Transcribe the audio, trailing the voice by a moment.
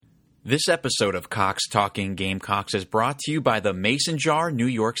This episode of Cox Talking Gamecocks is brought to you by the Mason Jar, New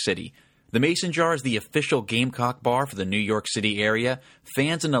York City. The Mason Jar is the official Gamecock bar for the New York City area.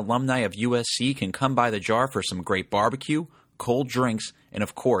 Fans and alumni of USC can come by the jar for some great barbecue, cold drinks, and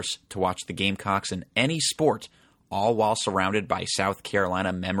of course, to watch the Gamecocks in any sport, all while surrounded by South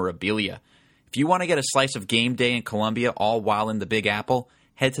Carolina memorabilia. If you want to get a slice of game day in Columbia all while in the Big Apple,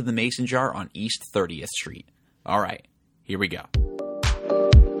 head to the Mason Jar on East 30th Street. All right, here we go.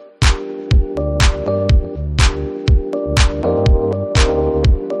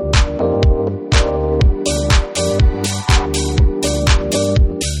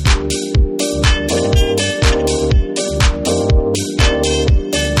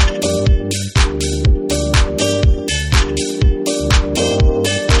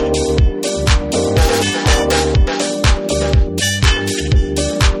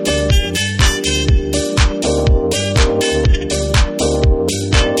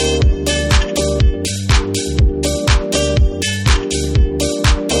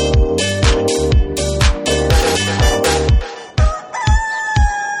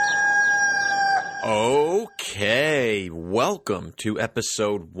 Welcome to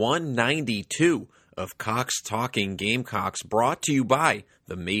episode 192 of Cox Talking Gamecocks, brought to you by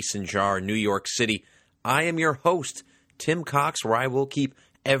the Mason Jar, New York City. I am your host, Tim Cox, where I will keep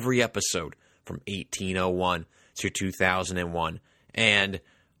every episode from 1801 to 2001. And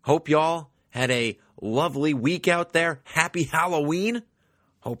hope y'all had a lovely week out there. Happy Halloween.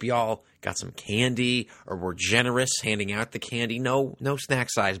 Hope y'all got some candy or were generous handing out the candy. No snack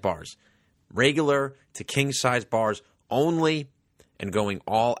size bars. Regular to king size bars only, and going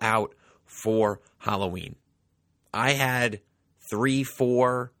all out for Halloween. I had 3,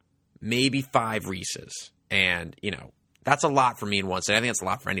 4, maybe 5 Reese's. And, that's a lot for me in one sitting. I think that's a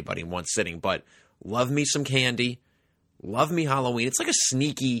lot for anybody in one sitting. But love me some candy. Love me Halloween. It's like a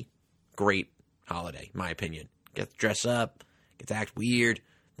sneaky, great holiday, in my opinion. Get to dress up. Get to act weird.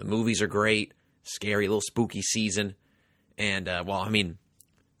 The movies are great. Scary, little spooky season. And,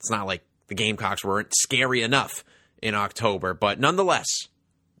 it's not like the Gamecocks weren't scary enough in October, but nonetheless,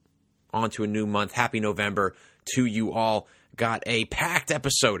 on to a new month. Happy November to you all. Got a packed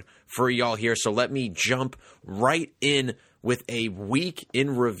episode for y'all here, so let me jump right in with a week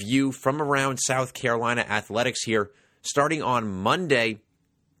in review from around South Carolina athletics here, starting on Monday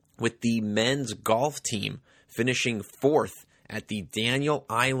with the men's golf team finishing 4th at the Daniel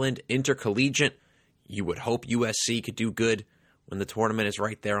Island Intercollegiate. You would hope USC could do good when the tournament is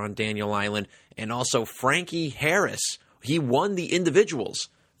right there on Daniel Island. And also Frankie Harris, he won the individuals.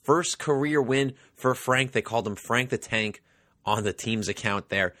 First career win for Frank. They called him Frank the Tank on the team's account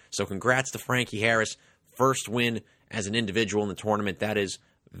there. So congrats to Frankie Harris. First win as an individual in the tournament. That is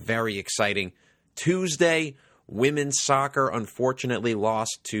very exciting. Tuesday, women's soccer unfortunately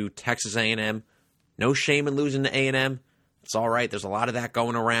lost to Texas A&M. No shame in losing to A&M. It's all right. There's a lot of that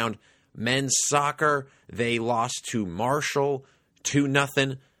going around. Men's soccer, they lost to Marshall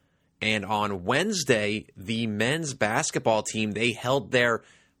 2-0. And on Wednesday, the men's basketball team, they held their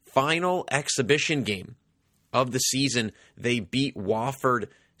final exhibition game of the season. They beat Wofford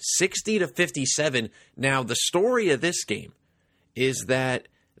 60-57. Now, the story of this game is that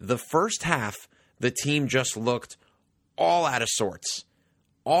the first half, the team just looked all out of sorts.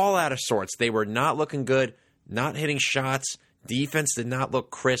 All out of sorts. They were not looking good, not hitting shots. Defense did not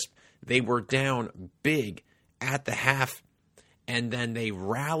look crisp. They were down big at the half, and then they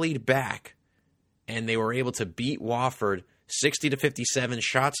rallied back, and they were able to beat Wofford 60-57.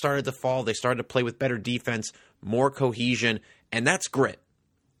 Shots started to fall. They started to play with better defense, more cohesion, and that's grit.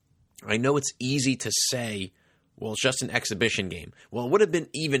 I know it's easy to say, well, it's just an exhibition game. Well, it would have been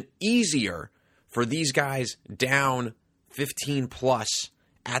even easier for these guys down 15+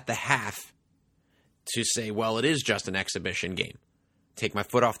 at the half to say, well, it is just an exhibition game. Take my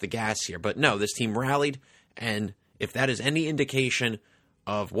foot off the gas here. But no, this team rallied, and if that is any indication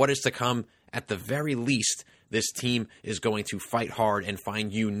of what is to come, at the very least, this team is going to fight hard and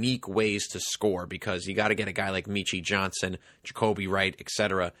find unique ways to score, because you got to get a guy like Michi Johnson, Jacoby Wright,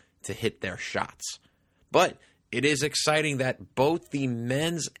 etc. to hit their shots. But it is exciting that both the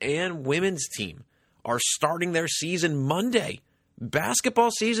men's and women's team are starting their season Monday.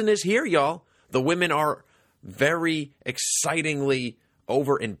 Basketball season is here, y'all. The women are very excitingly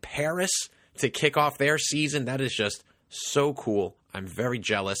over in Paris to kick off their season. That is just so cool. I'm very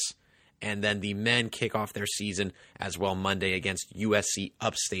jealous. And then the men kick off their season as well Monday against USC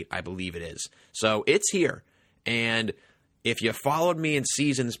Upstate, I believe it is. So it's here. And if you followed me in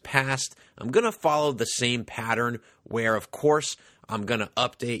seasons past, I'm going to follow the same pattern where, of course, I'm going to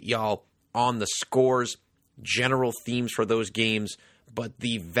update y'all on the scores, general themes for those games, but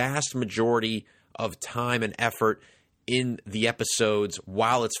the vast majority of time and effort in the episodes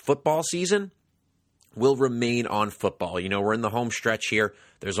while it's football season will remain on football. You know, we're in the home stretch here.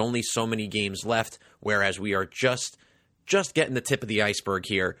 There's only so many games left, whereas we are just getting the tip of the iceberg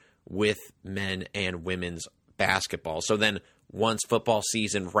here with men and women's basketball. So then once football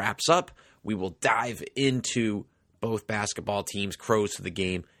season wraps up, we will dive into both basketball teams, Crows to the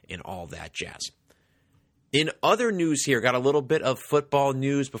game, and all that jazz. In other news here, got a little bit of football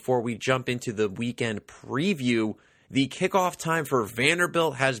news before we jump into the weekend preview. The kickoff time for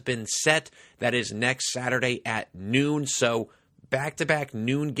Vanderbilt has been set. That is next Saturday at noon. So back-to-back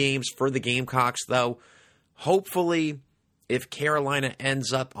noon games for the Gamecocks, though. Hopefully, if Carolina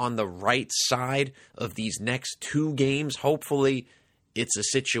ends up on the right side of these next two games, hopefully it's a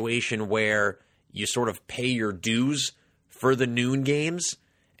situation where you sort of pay your dues for the noon games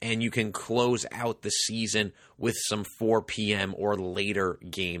and you can close out the season with some 4 p.m. or later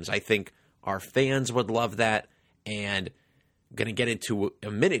games. I think our fans would love that, and I'm going to get into a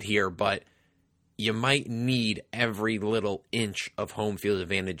minute here, but you might need every little inch of home field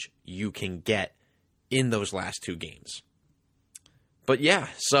advantage you can get in those last two games. But yeah,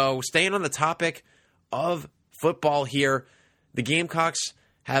 so staying on the topic of football here, the Gamecocks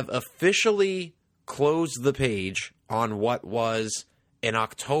have officially closed the page on what was an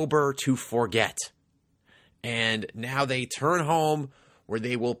October to forget. And now they turn home where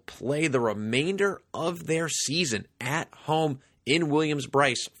they will play the remainder of their season at home in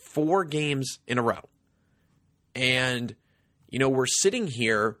Williams-Brice, 4 games in a row. And, you know, we're sitting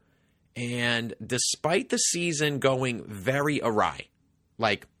here, and despite the season going very awry,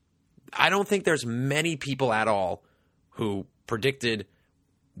 like, I don't think there's many people at all who predicted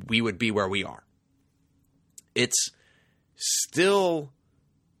we would be where we are. It's still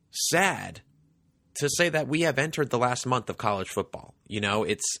sad to say that we have entered the last month of college football. You know,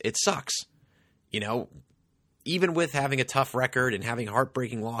 it sucks. You know, even with having a tough record and having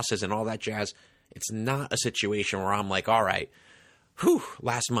heartbreaking losses and all that jazz, it's not a situation where I'm like, all right,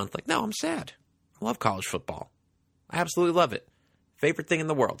 last month. Like, no, I'm sad. I love college football. I absolutely love it. Favorite thing in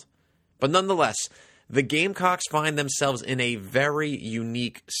the world. But nonetheless, the Gamecocks find themselves in a very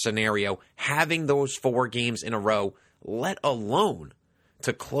unique scenario, having those 4 games in a row, let alone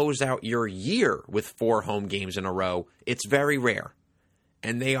to close out your year with 4 home games in a row. It's very rare.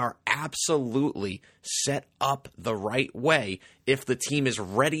 And they are absolutely set up the right way if the team is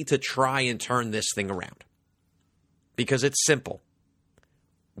ready to try and turn this thing around. Because it's simple.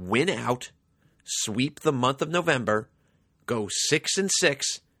 Win out, sweep the month of November, go 6-6,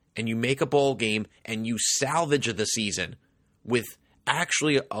 and you make a bowl game, and you salvage the season with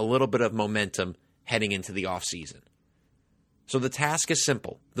actually a little bit of momentum heading into the offseason. So the task is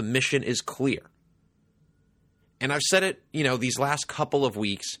simple. The mission is clear. And I've said it, you know, these last couple of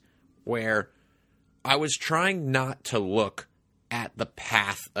weeks where I was trying not to look at the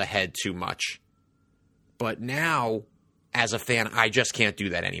path ahead too much. But now, as a fan, I just can't do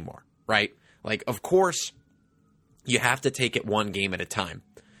that anymore, right? Like, of course, you have to take it one game at a time.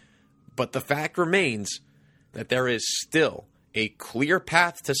 But the fact remains that there is still a clear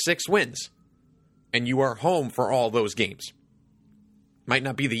path to 6 wins, and you are home for all those games. Might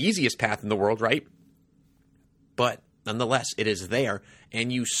not be the easiest path in the world, right? But nonetheless, it is there,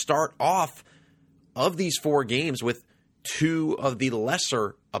 and you start off of these 4 games with 2 of the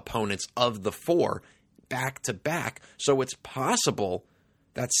lesser opponents of the 4 back to back. So it's possible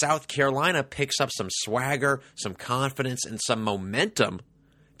that South Carolina picks up some swagger, some confidence, and some momentum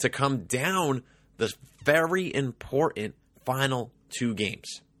to come down the very important final 2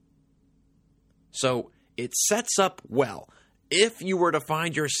 games. So it sets up well. If you were to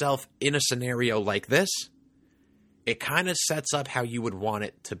find yourself in a scenario like this, it kind of sets up how you would want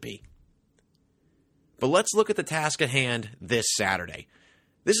it to be. But let's look at the task at hand this Saturday.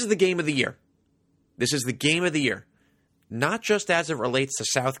 This is the game of the year. This is the game of the year. Not just as it relates to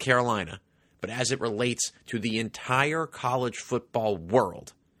South Carolina, but as it relates to the entire college football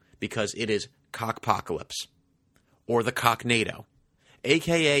world, because it is Cockpocalypse, or the Cocknado,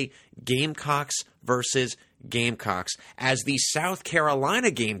 a.k.a. Gamecocks versus Gamecocks, as the South Carolina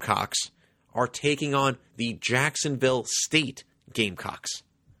Gamecocks are taking on the Jacksonville State Gamecocks.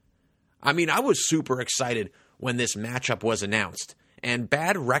 I mean, I was super excited when this matchup was announced, and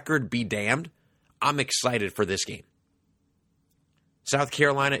bad record be damned, I'm excited for this game. South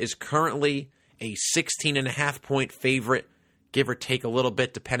Carolina is currently a 16.5-point favorite, give or take a little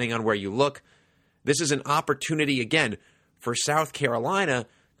bit depending on where you look. This is an opportunity, again, for South Carolina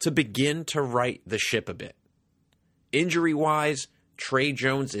to begin to right the ship a bit. Injury-wise, Trey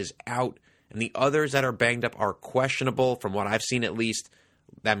Jones is out, and the others that are banged up are questionable from what I've seen at least.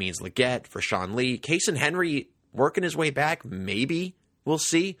 That means Leggett, Rashawn Lee, Kason Henry working his way back, maybe. We'll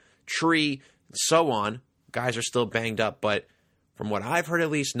see. Tree, so on. Guys are still banged up, but from what I've heard at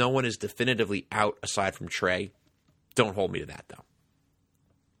least, no one is definitively out aside from Trey. Don't hold me to that, though.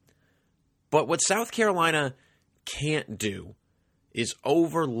 But what South Carolina can't do is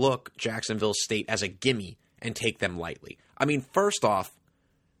overlook Jacksonville State as a gimme and take them lightly. I mean, first off,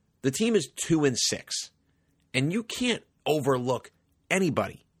 the team is 2-6, and you can't overlook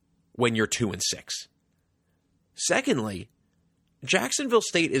anybody when you're 2-6. Secondly, Jacksonville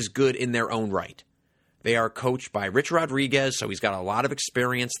State is good in their own right. They are coached by Rich Rodriguez, so he's got a lot of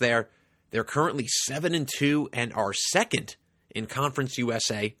experience there. They're currently 7-2 and are second in Conference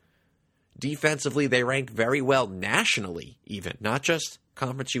USA. Defensively, they rank very well nationally, even, not just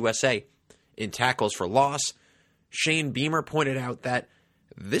Conference USA, in tackles for loss. Shane Beamer pointed out that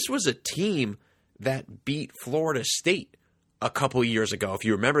this was a team that beat Florida State a couple years ago, if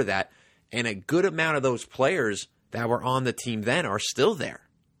you remember that, and a good amount of those players that were on the team then are still there.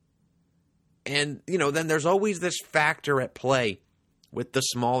 And, then there's always this factor at play with the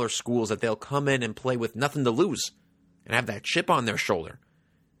smaller schools that they'll come in and play with nothing to lose and have that chip on their shoulder.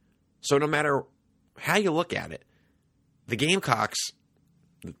 So no matter how you look at it, the Gamecocks,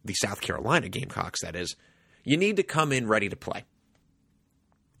 the South Carolina Gamecocks, that is, you need to come in ready to play.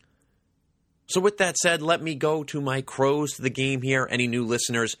 So with that said, let me go to my crows to the game here. Any new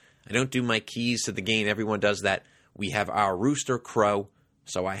listeners, I don't do my keys to the game. Everyone does that. We have our rooster crow,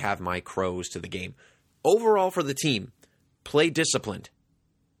 so I have my crows to the game. Overall for the team, play disciplined.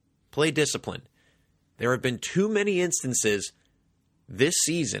 Play disciplined. There have been too many instances this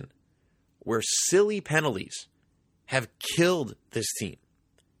season where silly penalties have killed this team.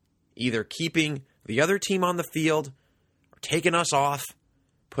 Either keeping the other team on the field or taking us off,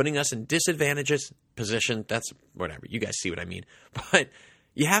 putting us in disadvantageous position. That's whatever. You guys see what I mean. But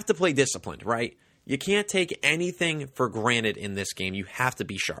you have to play disciplined, right? You can't take anything for granted in this game. You have to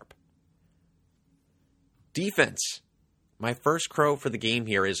be sharp. Defense. My first crow for the game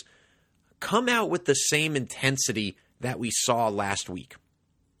here is come out with the same intensity that we saw last week.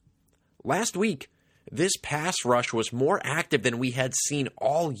 Last week, this pass rush was more active than we had seen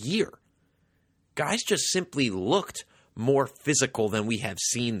all year. Guys just simply looked more physical than we have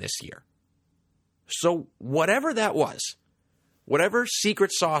seen this year. So whatever that was, whatever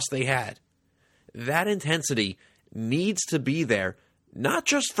secret sauce they had, that intensity needs to be there, not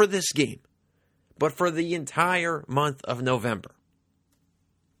just for this game, but for the entire month of November.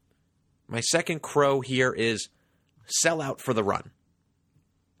 My second crow here is sell out for the run.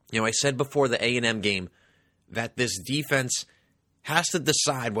 I said before the A&M game that this defense has to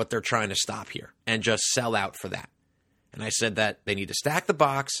decide what they're trying to stop here and just sell out for that. And I said that they need to stack the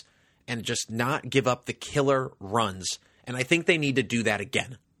box and just not give up the killer runs. And I think they need to do that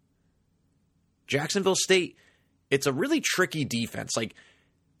again. Jacksonville State, it's a really tricky defense.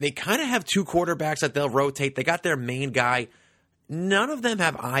 They kind of have two quarterbacks that they'll rotate. They got their main guy. None of them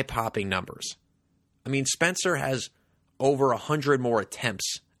have eye-popping numbers. I mean, Spencer has over 100 more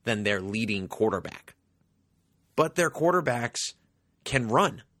attempts than their leading quarterback. But their quarterbacks can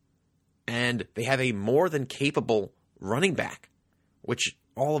run. And they have a more than capable running back, which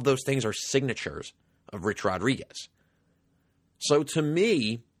all of those things are signatures of Rich Rodriguez. So to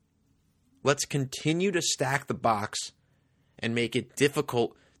me, let's continue to stack the box and make it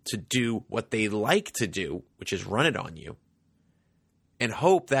difficult to do what they like to do, which is run it on you, and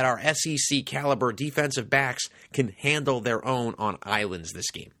hope that our SEC caliber defensive backs can handle their own on islands this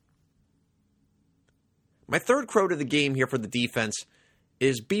game. My third crow to the game here for the defense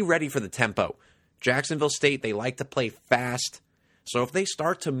is be ready for the tempo. Jacksonville State, they like to play fast, so if they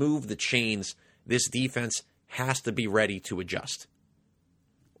start to move the chains, this defense has to be ready to adjust.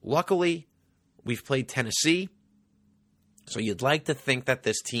 Luckily, we've played Tennessee, so you'd like to think that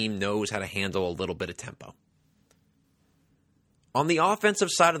this team knows how to handle a little bit of tempo. On the offensive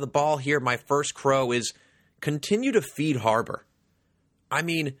side of the ball here, my first crow is continue to feed Harbor. I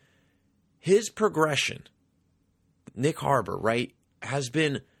mean, his progression, Nick Harbor, right, has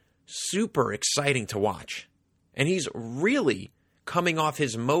been super exciting to watch. And he's really coming off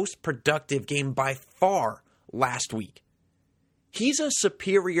his most productive game by far last week. He's a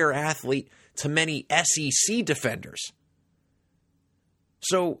superior athlete to many SEC defenders.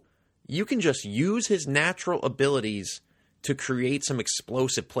 So you can just use his natural abilities to create some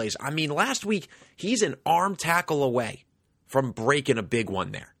explosive plays. I mean, last week, he's an arm tackle away from breaking a big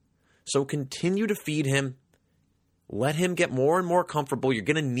one there. So continue to feed him. Let him get more and more comfortable. You're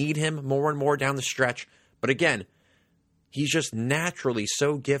going to need him more and more down the stretch. But again, he's just naturally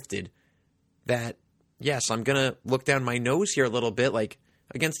so gifted that, yes, I'm going to look down my nose here a little bit, like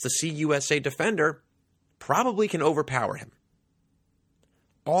against the CUSA defender, probably can overpower him.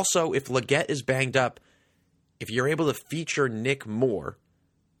 Also, if Leggett is banged up, if you're able to feature Nick more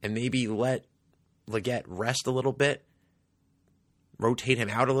and maybe let Leggett rest a little bit, rotate him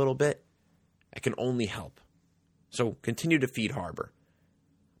out a little bit, that can only help. So continue to feed Harbor.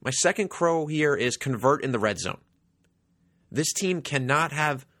 My second crow here is convert in the red zone. This team cannot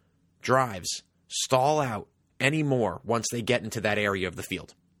have drives stall out anymore once they get into that area of the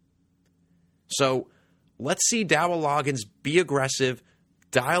field. So let's see Dowell Loggins be aggressive,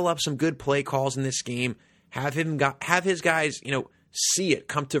 dial up some good play calls in this game, have his guys, see it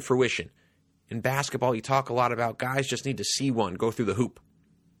come to fruition. In basketball, you talk a lot about guys just need to see one go through the hoop.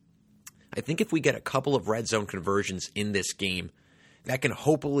 I think if we get a couple of red zone conversions in this game, that can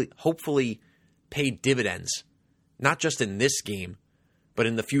hopefully pay dividends, not just in this game, but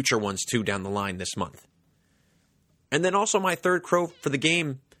in the future ones too down the line this month. And then also my third crow for the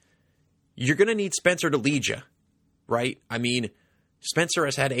game, you're going to need Spencer to lead you, right? I mean, Spencer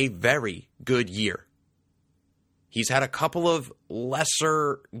has had a very good year. He's had a couple of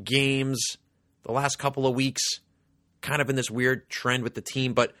lesser games the last couple of weeks, kind of in this weird trend with the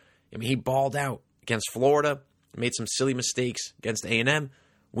team, but he balled out against Florida, made some silly mistakes against A&M.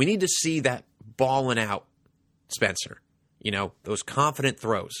 We need to see that balling out Spencer, those confident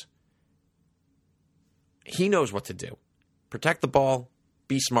throws. He knows what to do. Protect the ball,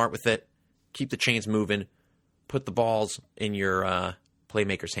 be smart with it, keep the chains moving, put the balls in your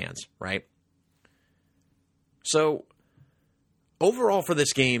playmaker's hands, right? So, overall for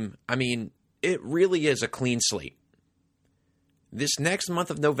this game, it really is a clean slate. This next month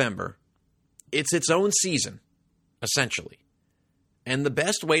of November, it's its own season, essentially. And the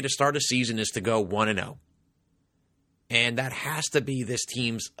best way to start a season is to go 1-0. And that has to be this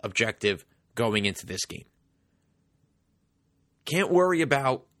team's objective going into this game. Can't worry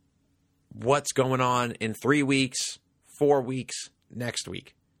about what's going on in 3 weeks, 4 weeks, next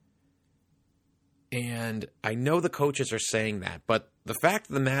week. And I know the coaches are saying that, but the fact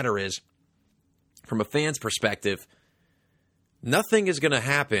of the matter is, from a fan's perspective, nothing is going to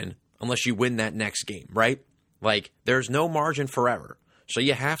happen unless you win that next game, right? Like, there's no margin for error. So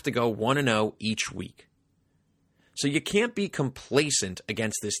you have to go 1-0 each week. So you can't be complacent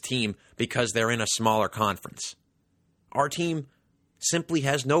against this team because they're in a smaller conference. Our team simply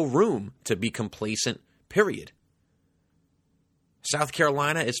has no room to be complacent, period. South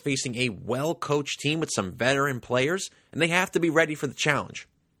Carolina is facing a well-coached team with some veteran players, and they have to be ready for the challenge.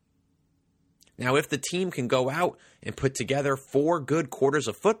 Now, if the team can go out and put together 4 good quarters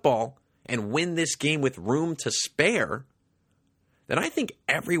of football and win this game with room to spare, then I think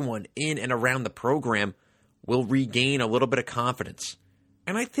everyone in and around the program will regain a little bit of confidence.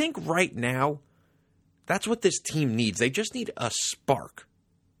 And I think right now, that's what this team needs. They just need a spark,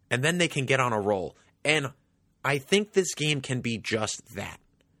 and then they can get on a roll. And I think this game can be just that.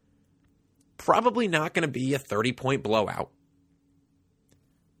 Probably not going to be a 30-point blowout.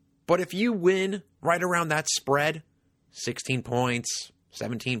 But if you win right around that spread, 16 points,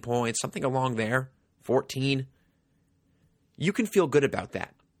 17 points, something along there, 14, you can feel good about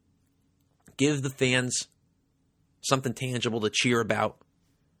that. Give the fans something tangible to cheer about.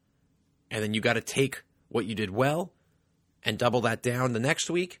 And then you got to take what you did well and double that down the next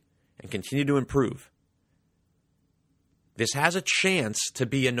week and continue to improve. This has a chance to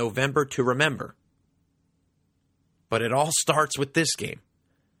be a November to remember. But it all starts with this game.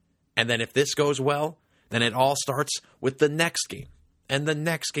 And then if this goes well, then it all starts with the next game, and the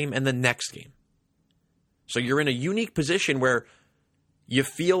next game, and the next game. So you're in a unique position where you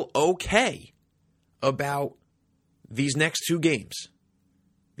feel okay about these next 2 games.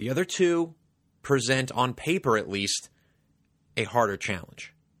 The other 2 present, on paper at least, a harder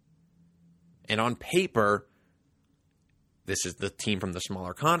challenge. And on paper, this is the team from the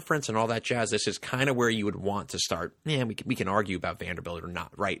smaller conference and all that jazz. This is kind of where you would want to start. Yeah, we can argue about Vanderbilt or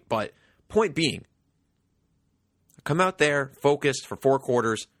not, right? But point being, come out there, focused for 4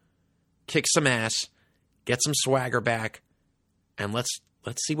 quarters, kick some ass, get some swagger back, and let's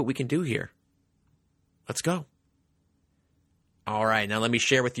see what we can do here. Let's go. All right, now let me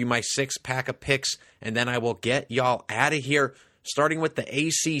share with you my 6-pack of picks, and then I will get y'all out of here. Starting with the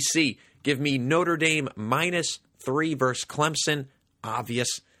ACC, give me Notre Dame -3 versus Clemson,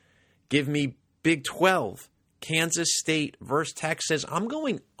 obvious. Give me Big 12, Kansas State versus Texas. I'm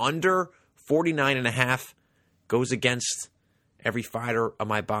going under 49.5. Goes against every fighter of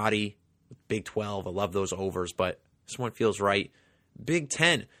my body. Big 12, I love those overs, but this one feels right. Big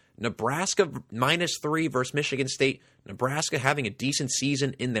 10, Nebraska -3 versus Michigan State. Nebraska having a decent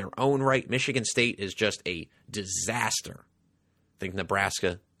season in their own right. Michigan State is just a disaster. I think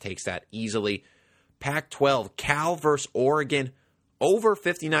Nebraska takes that easily. Pac-12, Cal versus Oregon, over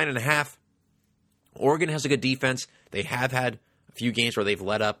 59.5. Oregon has a good defense. They have had a few games where they've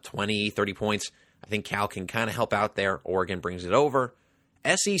let up 20, 30 points. I think Cal can kind of help out there. Oregon brings it over.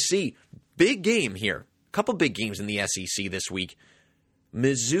 SEC, big game here. A couple big games in the SEC this week.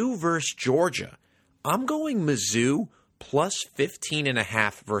 Mizzou versus Georgia. I'm going Mizzou plus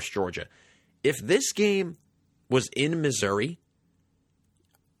 15.5 versus Georgia. If this game was in Missouri,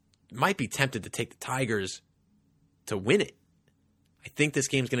 might be tempted to take the Tigers to win it. I think this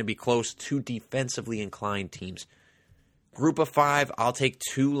game's going to be close. Two defensively inclined teams. Group of 5, I'll take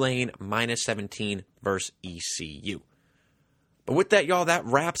Tulane -17 versus ECU. But with that, y'all, that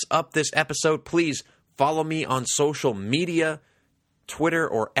wraps up this episode. Please follow me on social media. Twitter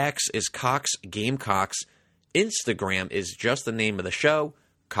or X is Cox Gamecocks. Instagram is just the name of the show,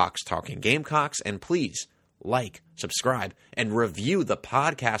 Cox Talking Gamecocks. And please like, subscribe, and review the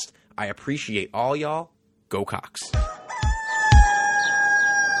podcast. I appreciate all y'all. Go Cox.